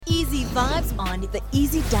Easy vibes on the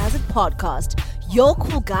Easy Does It podcast, your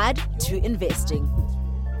cool guide to investing.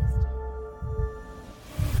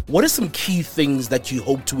 What are some key things that you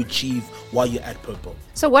hope to achieve while you're at Purple?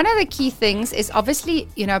 So one of the key things is obviously,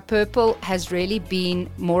 Purple has really been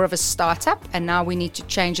more of a startup, and now we need to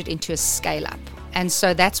change it into a scale up. And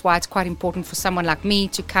so that's why it's quite important for someone like me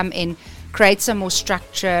to come in, create some more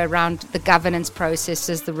structure around the governance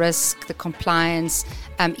processes, the risk, the compliance,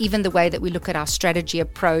 even the way that we look at our strategy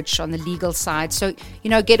approach on the legal side. So,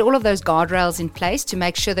 get all of those guardrails in place to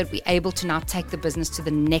make sure that we're able to now take the business to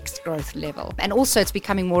the next growth level. And also it's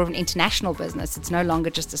becoming more of an international business. It's no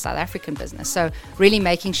longer just a South African business. So really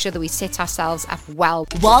making sure that we set ourselves up well.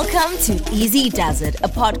 Welcome to Easy Does It, a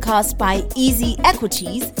podcast by Easy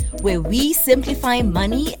Equities, where we simplify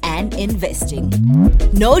money and investing.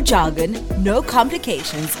 No jargon, no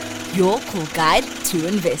complications, your cool guide to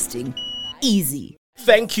investing. Easy.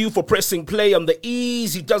 Thank you for pressing play on the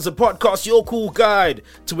Easy Does It podcast, your cool guide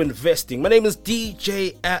to investing. My name is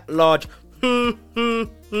DJ at Large. Now,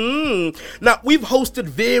 we've hosted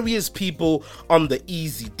various people on the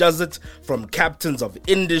Easy Does It, from captains of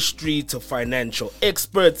industry to financial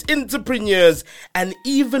experts, entrepreneurs, and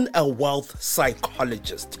even a wealth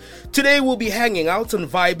psychologist. Today, we'll be hanging out and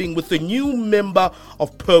vibing with a new member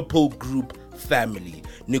of Purple Group family,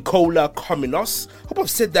 Nicola Kominos. Hope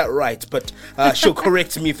I've said that right, but she'll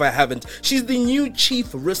correct me if I haven't. She's the new Chief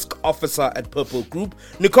Risk Officer at Purple Group.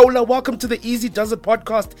 Nicola, welcome to the Easy Does It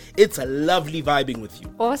podcast. It's a lovely vibing with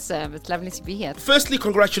you. Awesome. It's lovely to be here. Firstly,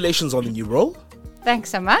 congratulations on the new role.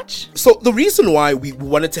 Thanks so much. So the reason why we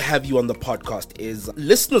wanted to have you on the podcast is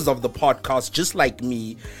listeners of the podcast, just like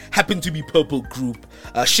me, happen to be Purple Group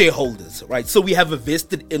shareholders, right? So we have a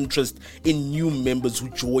vested interest in new members who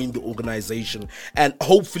join the organization, and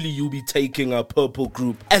hopefully you'll be taking Purple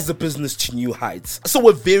Group as a business to new heights. So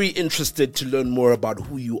we're very interested to learn more about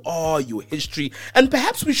who you are, your history, and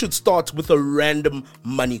perhaps we should start with a random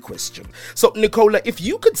money question. So Nicola, if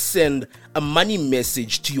you could send a money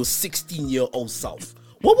message to your 16-year-old self,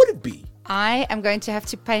 what would it be? I am going to have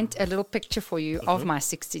to paint a little picture for you of my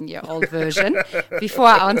 16-year-old version before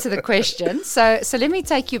I answer the question. So let me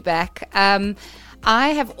take you back. I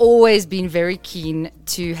have always been very keen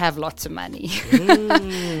to have lots of money.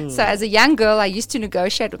 So as a young girl, I used to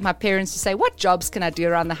negotiate with my parents to say, what jobs can I do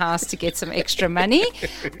around the house to get some extra money?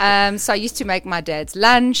 So I used to make my dad's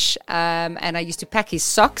lunch, and I used to pack his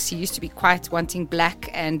socks. He used to be quite wanting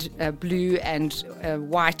black and blue and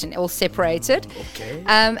white and all separated. Okay.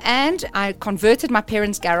 And I converted my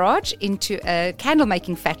parents' garage into a candle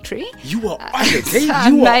making factory. You are on it,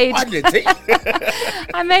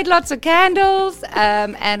 I made lots of candles.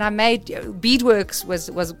 And I made beadworks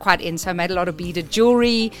was quite in, so I made a lot of beaded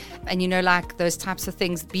jewelry and like those types of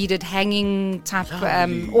things, beaded hanging type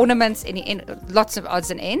ornaments, lots of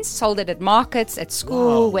odds and ends. Sold it at markets, at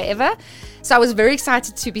school, wherever. So I was very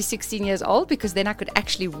excited to be 16 years old because then I could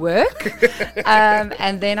actually work.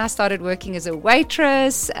 And then I started working as a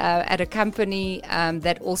waitress at a company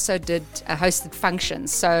that also did hosted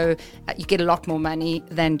functions. So you get a lot more money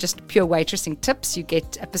than just pure waitressing tips. You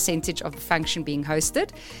get a percentage of the function being hosted.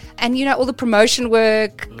 And all the promotion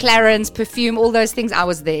work, Clarins, perfume, all those things, I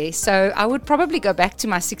was there. So I would probably go back to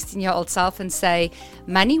my 16-year-old self and say,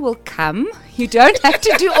 money will come. You don't have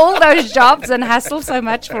to do all those jobs and hustle so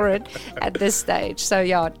much for it at this stage. So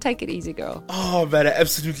take it easy, girl. Oh man, I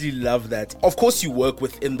absolutely love that. Of course, you work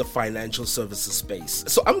within the financial services space.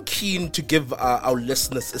 So I'm keen to give our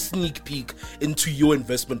listeners a sneak peek into your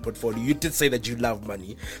investment portfolio. You did say that you love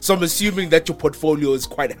money, so I'm assuming that your portfolio is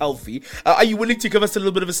quite healthy. Are you willing to give us a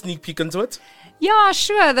little bit of a sneak peek into it? Yeah,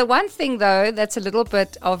 sure. The one thing, though, that's a little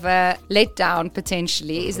bit of a letdown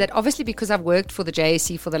potentially is that obviously because I've worked for the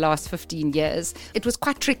JSE for the last 15 years, it was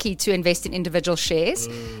quite tricky to invest in individual shares.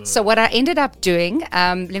 So what I ended up doing,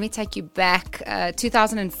 let me take you back,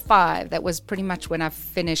 2005, that was pretty much when I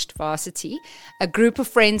finished varsity. A group of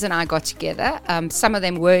friends and I got together. Some of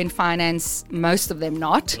them were in finance, most of them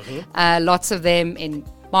not. Lots of them in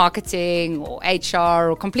marketing or HR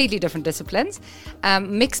or completely different disciplines.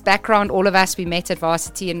 Mixed background, all of us, we met at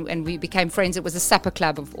varsity and we became friends. It was a supper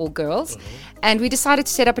club of all girls. And we decided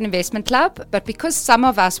to set up an investment club. But because some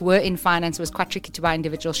of us were in finance, it was quite tricky to buy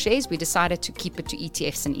individual shares, we decided to keep it to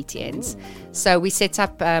ETFs and ETNs. So we set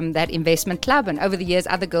up that investment club. And over the years,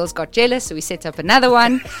 other girls got jealous. So we set up another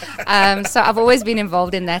one. So I've always been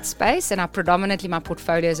involved in that space. And predominantly my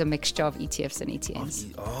portfolio is a mixture of ETFs and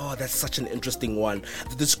ETNs. Oh, that's such an interesting one.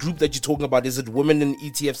 this group that you're talking about, is it Women in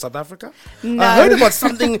ETF South Africa? No. I heard about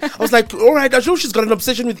something. I was like, all right, I know she's got an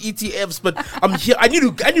obsession with ETFs, but I'm here. I need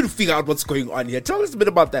to figure out what's going on here. Tell us a bit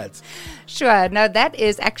about that. Sure. No, that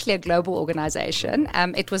is actually a global organization.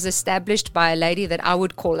 It was established by a lady that I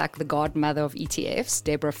would call like the godmother of ETFs,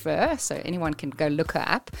 Deborah Furr. So anyone can go look her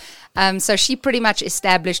up. So she pretty much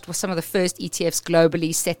established some of the first ETFs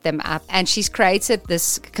globally, set them up, and she's created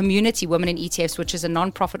this community, Women in ETFs, which is a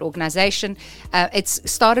non-profit organization. It's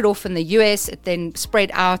started off in the US, it then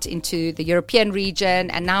spread out into the European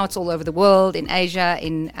region, and now it's all over the world, in Asia,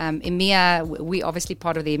 in EMEA. We're obviously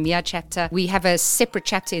part of the EMEA chapter. We have a separate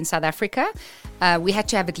chapter in South Africa. We had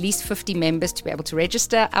to have at least 50 members to be able to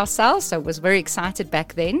register ourselves, so I was very excited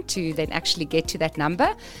back then to then actually get to that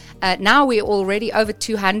number. Now we're already over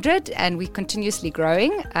 200 and we're continuously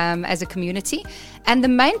growing as a community. And the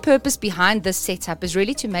main purpose behind this setup is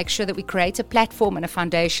really to make sure that we create a platform and a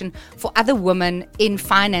foundation for other women in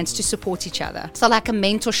finance to support each other. So like a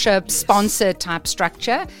mentorship, sponsor type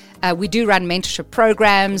structure. We do run mentorship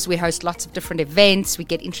programs. We host lots of different events. We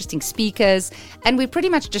get interesting speakers. And we pretty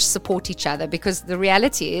much just support each other, because the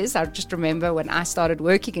reality is, I just remember when I started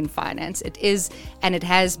working in finance, it is, and it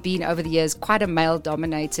has been over the years, quite a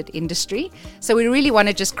male-dominated industry. So we really want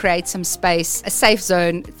to just create some space, a safe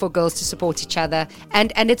zone for girls to support each other.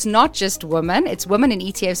 And it's not just women. It's women in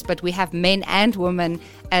ETFs, but we have men and women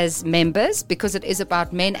as members, because it is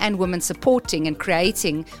about men and women supporting and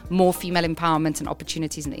creating more female empowerment and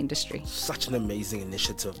opportunities in the industry. Such an amazing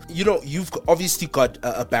initiative. You know, you've obviously got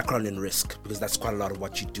a background in risk, because that's quite a lot of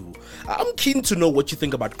what you do. I'm keen to know what you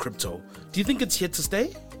think about crypto. Do you think it's here to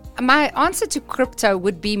stay? My answer to crypto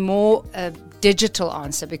would be more a digital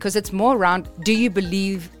answer, because it's more around, do you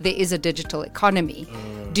believe there is a digital economy?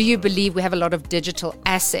 Do you believe we have a lot of digital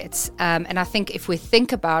assets? And I think if we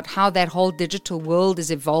think about how that whole digital world is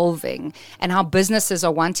evolving and how businesses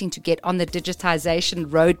are wanting to get on the digitization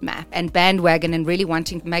roadmap and bandwagon and really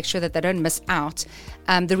wanting to make sure that they don't miss out,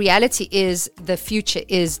 the reality is the future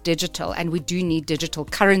is digital, and we do need digital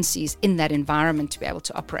currencies in that environment to be able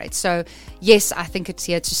to operate. So yes, I think it's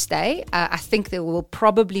here to stay. I think there will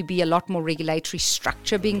probably be a lot more regulatory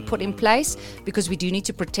structure being put in place, because we do need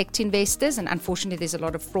to protect investors, and unfortunately there's a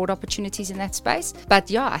lot of fraud opportunities in that space.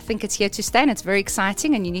 But yeah, I think it's here to stay, and it's very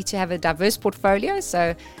exciting, and you need to have a diverse portfolio,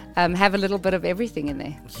 so have a little bit of everything in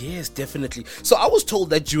there. Yes, definitely. So I was told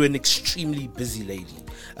that you're an extremely busy lady.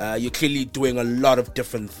 You're clearly doing a lot of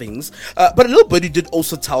different things. But a little birdie did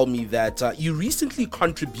also tell me that you recently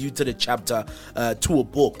contributed a chapter to a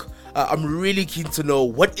book. I'm really keen to know,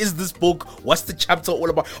 what is this book? What's the chapter all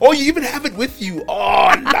about? Oh, you even have it with you. Oh,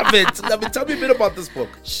 I love it. Love it. Tell me a bit about this book.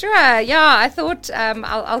 Sure. Yeah, I thought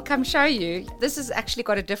I'll come show you. This has actually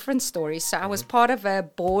got a different story. So I was part of a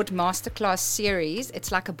board masterclass series.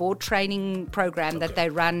 It's like a board training program that they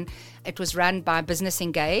run. It was run by Business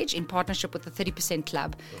Engage in partnership with the 30%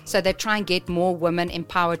 Club. So they try and get more women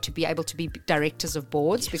empowered to be able to be directors of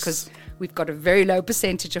boards, because we've got a very low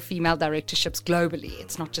percentage of female directorships globally.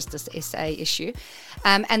 It's not just this SA issue.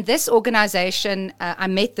 And this organization, I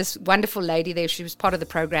met this wonderful lady there. She was part of the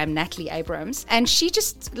program, Natalie Abrams. And she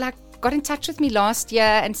just got in touch with me last year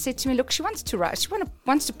and said to me, look, she wants to write,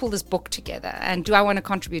 wants to pull this book together, and do I want to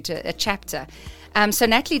contribute a chapter? So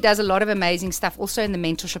Natalie does a lot of amazing stuff also in the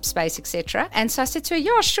mentorship space, etc. And so I said to her,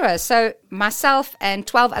 yeah, sure. So myself and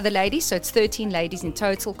 12 other ladies, so it's 13 ladies in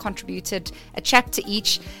total, contributed a chapter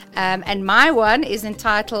each. And my one is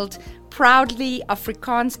entitled Proudly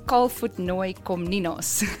Afrikaans Kalfoot Noi Kom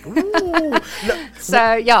Ninos.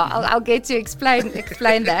 So yeah, I'll get to explain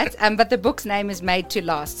that. But the book's name is Made to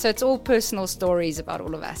Last. So it's all personal stories about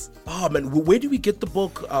all of us. Oh man, where do we get the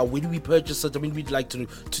book? Where do we purchase it? I mean, we'd like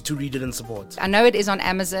to read it and support. I know it is on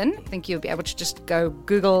Amazon. I think you'll be able to just go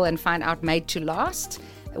Google and find out Made to Last,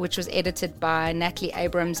 which was edited by Natalie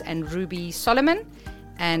Abrams and Ruby Solomon.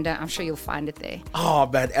 And I'm sure you'll find it there. Oh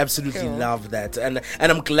man, absolutely Cool. love that, and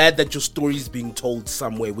I'm glad that your story is being told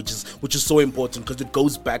somewhere, which is so important, because it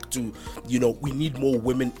goes back to, you know, we need more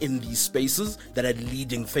women in these spaces that are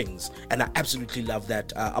leading things, and I absolutely love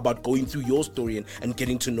that about going through your story and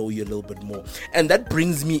getting to know you a little bit more. And that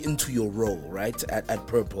brings me into your role, right, at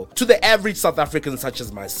Purple. To the average South African such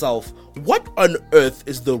as myself, what on earth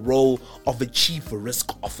is the role of a chief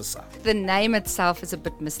risk officer? The name itself is a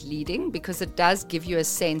bit misleading, because it does give you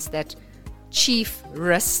a sense that chief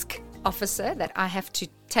risk officer, that I have to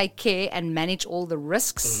take care and manage all the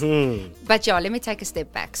risks. But yeah, let me take a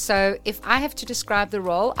step back. So if I have to describe the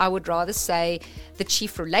role, I would rather say the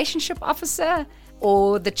chief relationship officer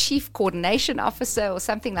or the chief coordination officer or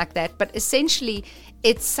something like that. But essentially,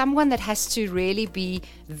 it's someone that has to really be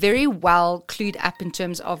very well clued up in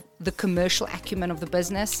terms of the commercial acumen of the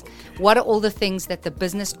business? What are all the things that the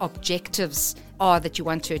business objectives are that you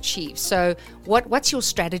want to achieve? So what's your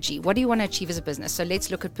strategy? What do you want to achieve as a business? So let's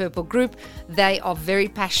look at Purple Group. They are very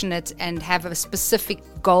passionate and have a specific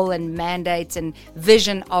goal and mandate and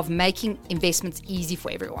vision of making investments easy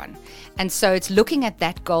for everyone. And so it's looking at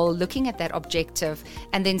that goal, looking at that objective,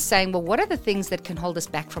 and then saying, well, what are the things that can hold us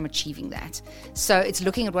back from achieving that? So it's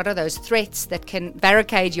looking at what are those threats that can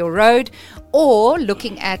barricade your road, or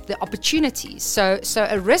looking at the opportunities. So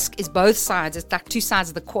a risk is both sides. It's like two sides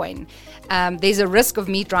of the coin. There's a risk of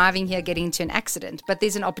me driving here, getting into an accident, but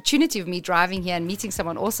there's an opportunity of me driving here and meeting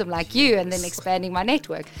someone awesome like you and then expanding my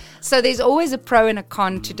network. So there's always a pro and a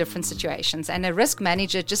con to different situations. And a risk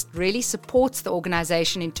manager just really supports the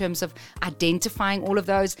organization in terms of identifying all of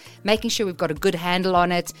those, making sure we've got a good handle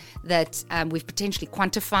on it, that we've potentially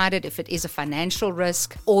quantified it if it is a financial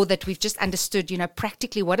risk, or that we've just understood,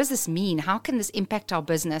 practically what does this mean? How can this impact our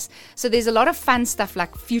business? So there's a lot of fun stuff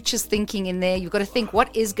like futures thinking in there. You've got to think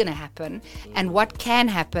what is going to happen and what can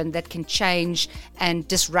happen that can change and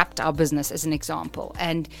disrupt our business, as an example.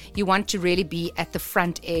 And you want to really be at the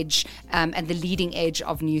front edge and the leading edge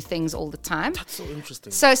of new things all the time. That's so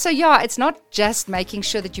interesting. So yeah, it's not just making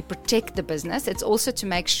sure that you protect the business. It's also to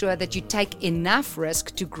make sure that you take enough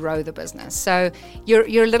risk to grow the business. So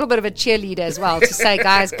you're a little bit of a cheerleader as well to say,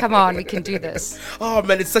 guys, come on, we can do this. Oh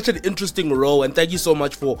man, it's such an interesting role, and thank you so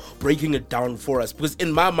much for breaking it down for us, because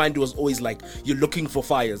in my mind it was always like you're looking for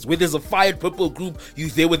fires. Where there's a fire at Purple Group, you're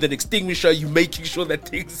there with an extinguisher, you're making sure that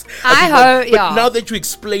things but now that you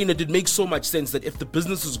explain it, it makes so much sense that if the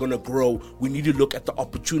business is going to grow, we need to look at the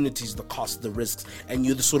opportunities, the costs, the risks, and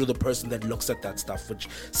you're the sort of the person that looks at that stuff, which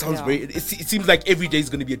sounds it seems like every day is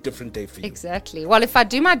going to be a different day for you. Exactly. Well, if I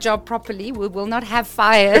do my job properly, we will not have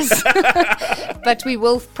fires, but we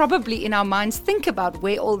will probably in our minds think about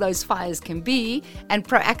where all those fires can be and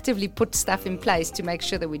proactively put stuff in place to make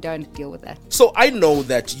sure that we don't deal with that. So I know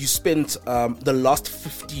that you spent the last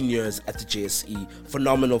 15 years at the JSE,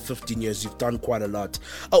 phenomenal 15 years, you've done quite a lot.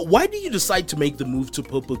 Why did you decide to make the move to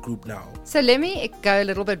Purple Group now? So let me go a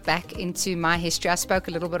little bit back into my history. I spoke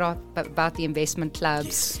a little bit about the investment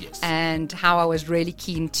clubs and how I was really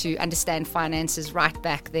keen to understand finances right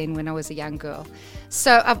back then when I was a young girl.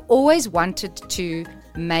 So I've always wanted to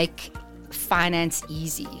make finance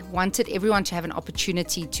easy, wanted everyone to have an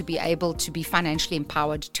opportunity to be able to be financially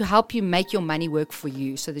empowered, to help you make your money work for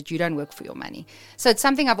you so that you don't work for your money. So it's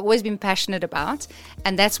something I've always been passionate about,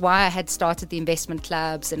 and that's why I had started the investment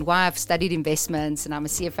clubs and why I've studied investments, and I'm a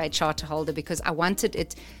CFA charter holder, because I wanted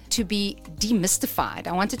it to be demystified.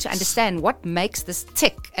 I wanted to understand what makes this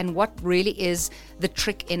tick and what really is the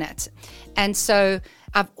trick in it. And so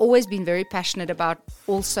I've always been very passionate about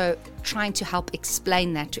also trying to help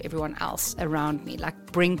explain that to everyone else around me, like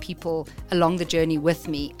bring people along the journey with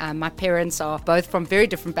me. My parents are both from very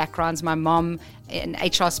different backgrounds. My mom, an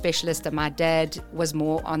HR specialist, and my dad was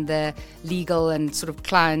more on the legal and sort of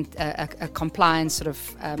client compliance sort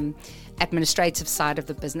of administrative side of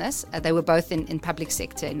the business. They were both in public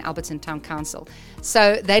sector in Alberton Town Council.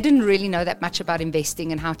 So they didn't really know that much about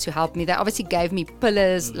investing and how to help me. They obviously gave me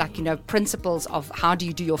pillars, like, principles of how do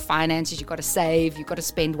you do your finances. You've got to save, you've got to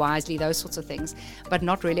spend wisely, those sorts of things, but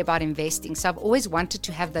not really about investing. So I've always wanted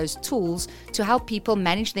to have those tools to help people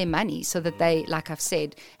manage their money so that they, like I've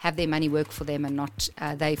said, have their money work for them and not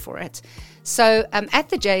they for it. So at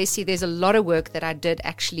the JSE, there's a lot of work that I did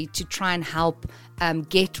actually to try and help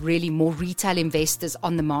get really more retail investors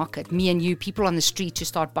on the market, me and you, people on the street, to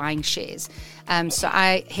start buying shares. So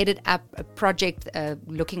I headed up a project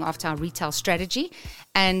looking after our retail strategy,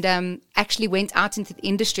 and actually went out into the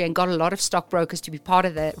industry and got a lot of stockbrokers to be part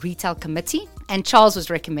of the retail committee. And Charles was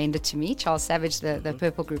recommended to me, Charles Savage, the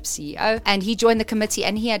Purple Group CEO, and he joined the committee,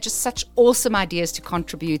 and he had just such awesome ideas to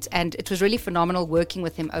contribute, and it was really phenomenal working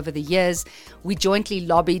with him over the years. We jointly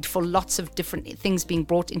lobbied for lots of different things being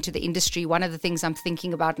brought into the industry. One of the things I'm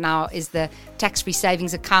thinking about now is the tax-free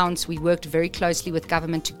savings accounts. We worked very closely with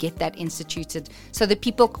government to get that instituted so that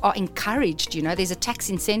people are encouraged. There's a tax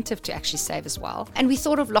incentive to actually save as well. And we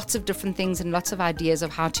thought of lots of different things and lots of ideas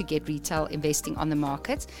of how to get retail investing on the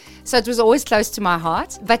market. So it was always close to my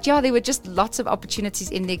heart. But yeah, there were just lots of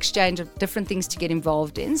opportunities in the exchange of different things to get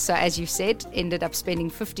involved in. So as you said, ended up spending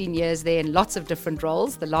 15 years there in lots of different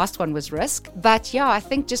roles. The last one was risk. But yeah, I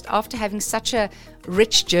think just after having such a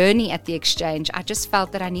rich journey at the exchange, I just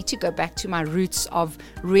felt that I need to go back to my roots of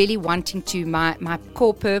really wanting to, my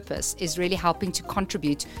core purpose is really helping to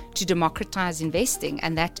contribute to democratize investing,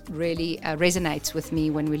 and that really resonates with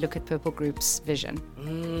me when we look at Purple Group's vision.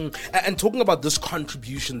 And talking about this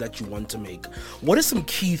contribution that you want to make, what are some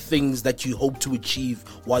key things that you hope to achieve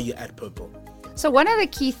while you're at Purple? So one of the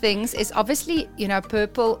key things is obviously,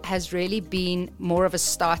 Purple has really been more of a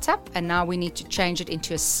startup, and now we need to change it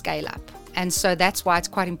into a scale-up. And so that's why it's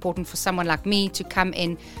quite important for someone like me to come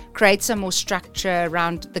in, create some more structure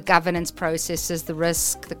around the governance processes, the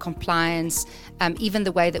risk, the compliance, even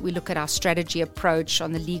the way that we look at our strategy approach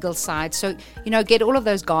on the legal side. So, get all of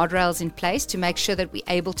those guardrails in place to make sure that we're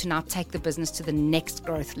able to now take the business to the next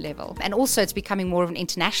growth level. And also it's becoming more of an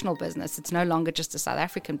international business. It's no longer just a South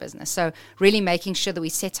African business. So really making sure that we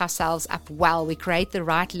set ourselves up well, we create the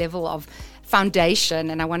right level of foundation,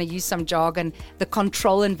 and I want to use some jargon, the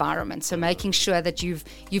control environment. So making sure that you've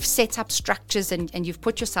set up structures and you've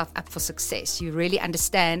put yourself up for success. You really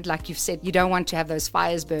understand, like you've said, you don't want to have those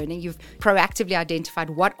fires burning. You've proactively identified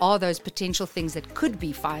what are those potential things that could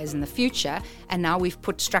be fires in the future, and now we've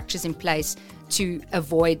put structures in place to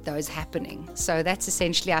avoid those happening. So that's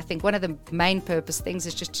essentially, I think, one of the main purpose things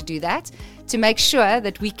is just to do that, to make sure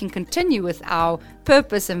that we can continue with our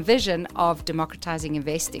purpose and vision of democratizing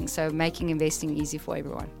investing, so making investing easy for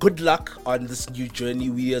everyone. Good luck on this new journey.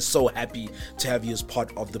 We are so happy to have you as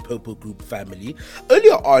part of the Purple Group family.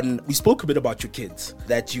 Earlier on, we spoke a bit about your kids,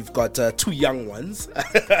 that you've got 2 young ones,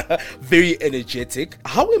 very energetic.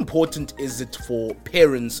 How important is it for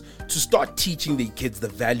parents to start teaching their kids the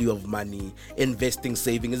value of money, investing,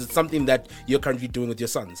 saving? Is it something that you're currently doing with your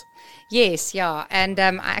sons? Yes, yeah. And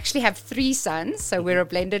I actually have 3 sons, so we're a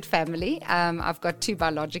blended family. I've got 2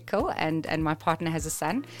 biological and my partner has a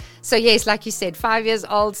son. So yes, like you said, 5 years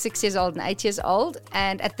old, 6 years old and 8 years old.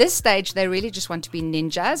 And at this stage, they really just want to be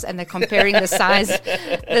ninjas, and they're comparing the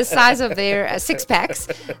size of their six packs.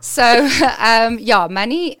 So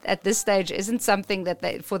money at this stage isn't something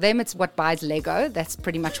that for them, it's what buys Lego. That's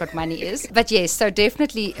pretty much what money is. But yes, so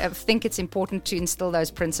definitely think it's important to instill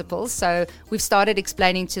those principles. So we've started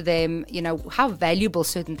explaining to them, how valuable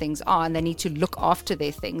certain things are, and they need to look after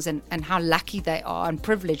their things, and how lucky they are and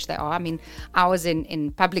privileged they are. I mean, I was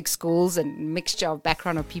in public schools and mixture of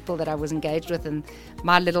background of people that I was engaged with, and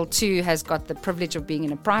my little 2 has got the privilege of being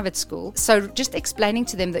in a private school. So just explaining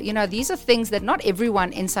to them that, these are things that not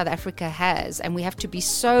everyone in South Africa has, and we have to be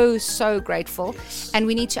so, so grateful. And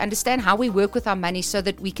we need to understand how we work with our money so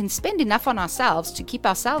that we can spend enough on ourselves to keep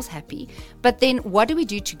ourselves happy. But then what do we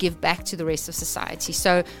do to give back to the rest of society?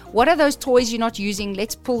 So what are those toys you're not using?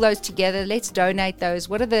 Let's pull those together. Let's donate those.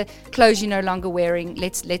 What are the clothes you're no longer wearing?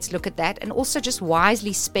 Let's look at that. And also just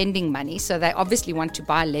wisely spending money. So they obviously want to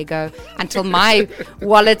buy Lego until my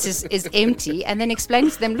wallet is empty. And then explain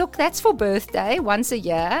to them, look, that's for birthday once a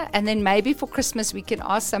year. And then maybe for Christmas, we can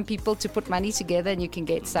ask some people to put money together and you can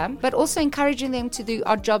get some. But also encouraging them to do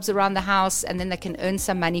odd jobs around the house, and then they can earn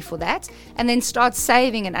some money for that. And then start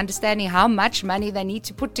saving and understanding how much money they need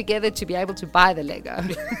to put together to be able to buy the Lego.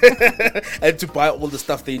 And to buy all the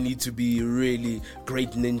stuff they need to be really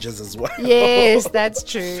great ninjas as well. Yes, that's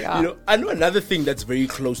true. Yeah. I know another thing that's very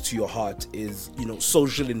close to your heart is,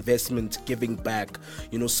 social investment, giving back,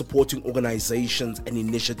 supporting organizations and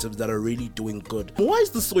initiatives that are really doing good. Why is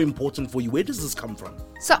this so important for you? Where does this come from?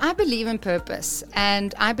 So I believe in purpose,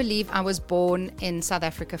 and I believe I was born in South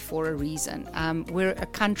Africa for a reason. We're a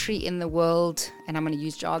country in the world, and I'm going to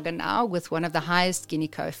use jargon now, with one of the highest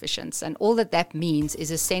Gini coefficients. And all that means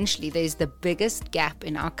is essentially there's the biggest gap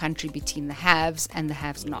in our country between the haves and the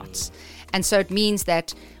have-nots. And so it means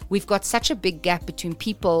that we've got such a big gap between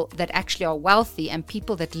people that actually are wealthy and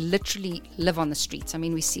people that literally live on the streets. I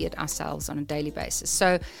mean, we see it ourselves on a daily basis.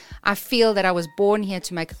 So I feel that I was born here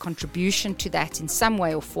to make a contribution to that in some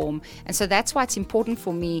way or form. And so that's why it's important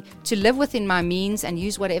for me to live within my means and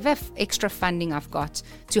use whatever extra funding I've got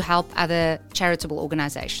to help other charitable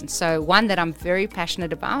organizations. So one that I'm very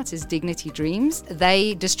passionate about is Dignity Dreams.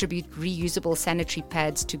 They distribute reusable sanitary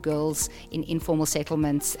pads to girls in informal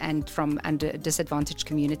settlements and from under disadvantaged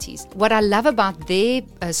communities. What I love about their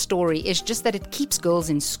story is just that it keeps girls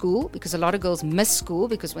in school, because a lot of girls miss school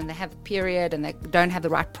because when they have a period and they don't have the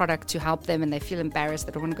right product to help them and they feel embarrassed,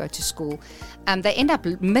 they don't want to go to school, they end up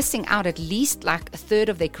missing out at least like a third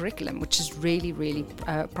of their curriculum, which is really, really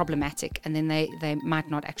problematic. And then they might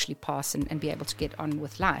not actually pass and be able to get on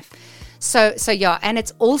with life. So yeah, and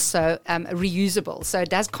it's also reusable. So it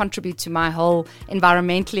does contribute to my whole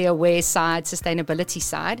environmentally aware side, sustainability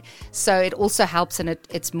side. So it also helps, and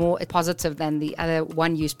it's more positive than the other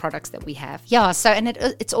one-use products that we have. Yeah, so and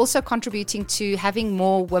it's also contributing to having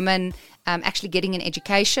more women actually getting an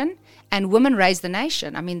education And women raise the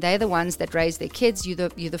nation. I mean, they're the ones that raise their kids.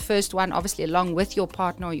 You're the first one, obviously, along with your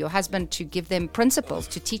partner or your husband, to give them principles,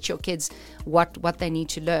 to teach your kids what they need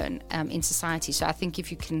to learn in society. So I think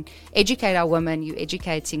if you can educate our women, you're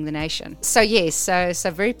educating the nation. So yes,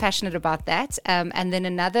 so very passionate about that. And then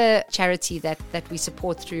another charity that we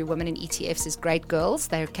support through Women in ETFs is Great Girls.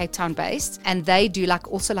 They're Cape Town based, and they do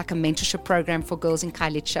also a mentorship program for girls in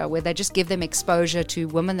Khayelitsha, where they just give them exposure to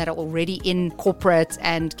women that are already in corporate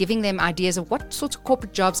and giving them ideas of what sorts of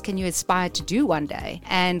corporate jobs can you aspire to do one day,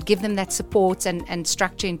 and give them that support and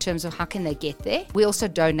structure in terms of how can they get there. We also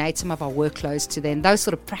donate some of our work clothes to them, those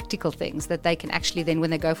sort of practical things that they can actually then, when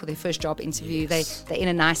they go for their first job interview, yes, they're in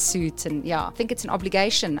a nice suit. And yeah, I think it's an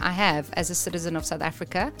obligation I have as a citizen of South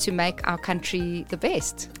Africa to make our country the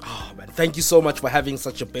best. Oh man, thank you so much for having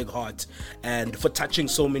such a big heart and for touching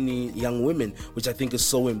so many young women, which I think is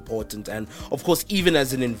so important. And of course, even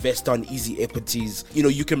as an investor on Easy Equities,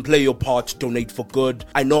 you can play your part, donate for good.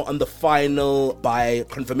 I know on the final buy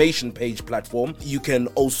confirmation page platform, you can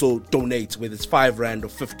also donate, whether it's 5 Rand or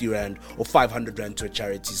 50 Rand or 500 Rand to a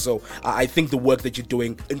charity. So I think the work that you're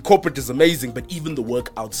doing in corporate is amazing, but even the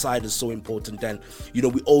work outside is so important. And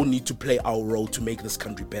we all need to play our role to make this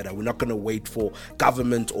country better. We're not going to wait for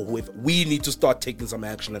government or whoever. We need to start taking some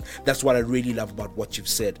action, and that's what I really love about what you've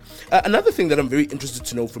said. Another thing that I'm very interested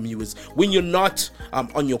to know from you is, when you're not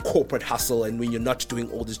on your corporate hustle and when you're not doing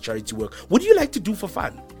all this charity work, what do you like to do for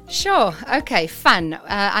fun? Sure. Okay, fun.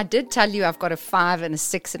 I did tell you I've got a 5 and a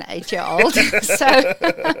 6 and 8-year-old.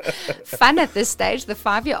 So fun at this stage. The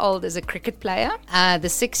 5-year-old is a cricket player. The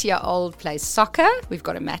 6-year-old plays soccer. We've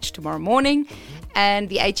got a match tomorrow morning. And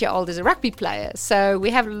the 8-year-old is a rugby player. So we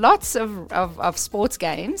have lots of sports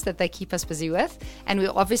games that they keep us busy with. And we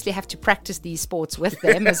obviously have to practice these sports with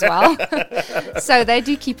them as well. So they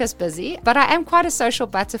do keep us busy. But I am quite a social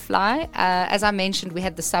butterfly. As I mentioned, we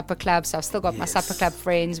had the supper club. So I've still got my supper club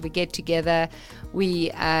friends. We get together. We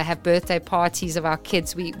have birthday parties of our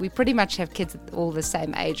kids. We pretty much have kids at all the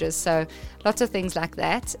same ages. So lots of things like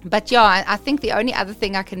that. But yeah, I think the only other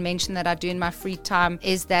thing I can mention that I do in my free time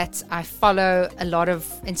is that I follow a lot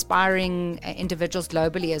of inspiring individuals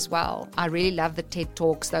globally as well. I really love the TED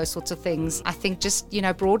Talks, those sorts of things. I think just,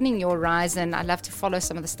 broadening your horizon. I love to follow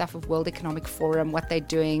some of the stuff of World Economic Forum, what they're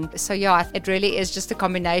doing. So yeah, it really is just a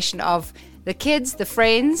combination of the kids, the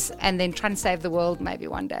friends, and then trying to save the world maybe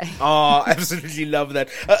one day. Oh, absolutely love that.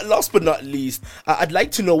 Last but not least, I'd like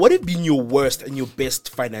to know, what have been your worst and your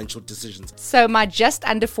best financial decisions? So my just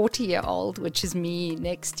under 40-year-old, which is me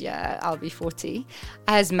next year, I'll be 40,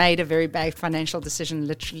 has made a very bad financial decision,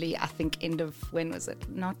 literally, I think end of, when was it?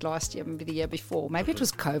 Not last year, maybe the year before. Maybe it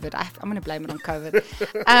was COVID. I'm going to blame it on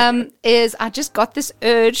COVID. Is I just got this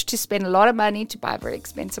urge to spend a lot of money to buy a very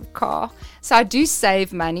expensive car. So I do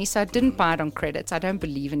save money. So I didn't buy it on credits. I don't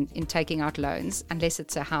believe in taking out loans unless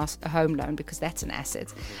it's a home loan, because that's an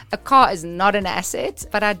asset. A car is not an asset,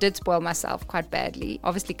 but I did spoil myself quite badly.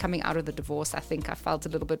 Obviously, coming out of the divorce, I think I felt a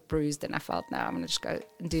little bit bruised, and I felt, no, I'm going to just go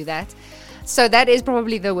and do that. So that is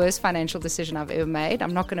probably the worst financial decision I've ever made.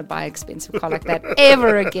 I'm not going to buy an expensive car like that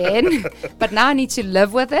ever again. But now I need to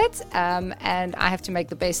live with it, and I have to make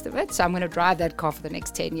the best of it. So I'm going to drive that car for the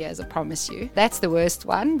next 10 years, I promise you. That's the worst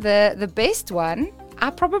one. The best one, I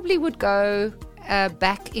probably would go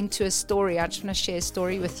back into a story. I just want to share a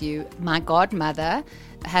story with you. My godmother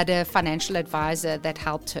had a financial advisor that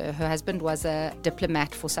helped her. Her husband was a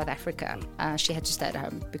diplomat for South Africa. She had to stay at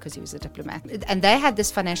home because he was a diplomat. And they had this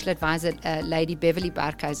financial advisor, Lady Beverly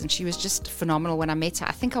Barkhuis, and she was just phenomenal when I met her.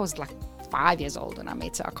 I think I was like 5 years old when I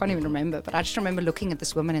met her. I can't even remember, but I just remember looking at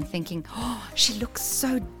this woman and thinking, oh, she looks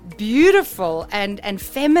so beautiful and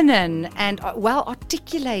feminine and well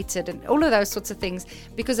articulated and all of those sorts of things,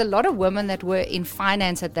 because a lot of women that were in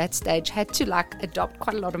finance at that stage had to adopt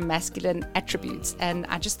quite a lot of masculine attributes, and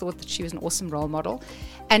I just thought that she was an awesome role model.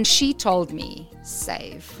 And she told me,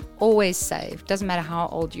 save, always save. Doesn't matter how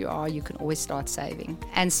old you are, you can always start saving.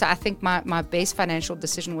 And so I think my best financial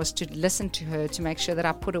decision was to listen to her, to make sure that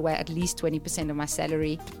I put away at least 20% of my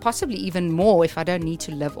salary, possibly even more if I don't need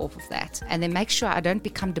to live off of that. And then make sure I don't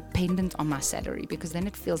become dependent on my salary, because then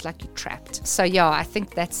it feels like you're trapped. So yeah, I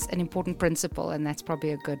think that's an important principle, and that's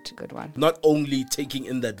probably a good one. Not only taking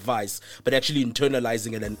in the advice, but actually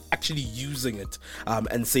internalizing it and actually using it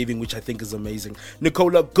and saving, which I think is amazing.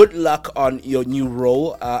 Nicola, good luck on your new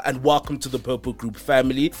role and welcome to the Purple Group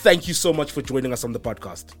family. Thank you so much for joining us on the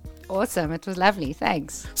podcast. Awesome. It was lovely.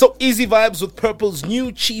 Thanks. So Easy Vibes with Purple's new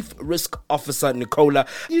Chief Risk Officer, Nicola.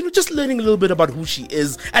 Just learning a little bit about who she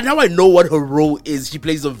is. And now I know what her role is. She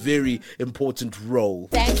plays a very important role.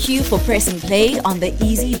 Thank you for pressing play on the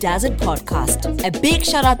Easy Does It podcast. A big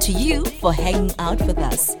shout out to you for hanging out with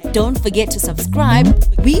us. Don't forget to subscribe.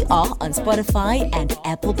 We are on Spotify and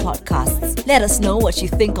Apple Podcasts. Let us know what you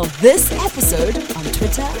think of this episode on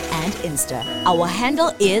Twitter and Insta. Our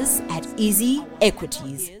handle is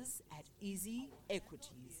 @EasyEquities.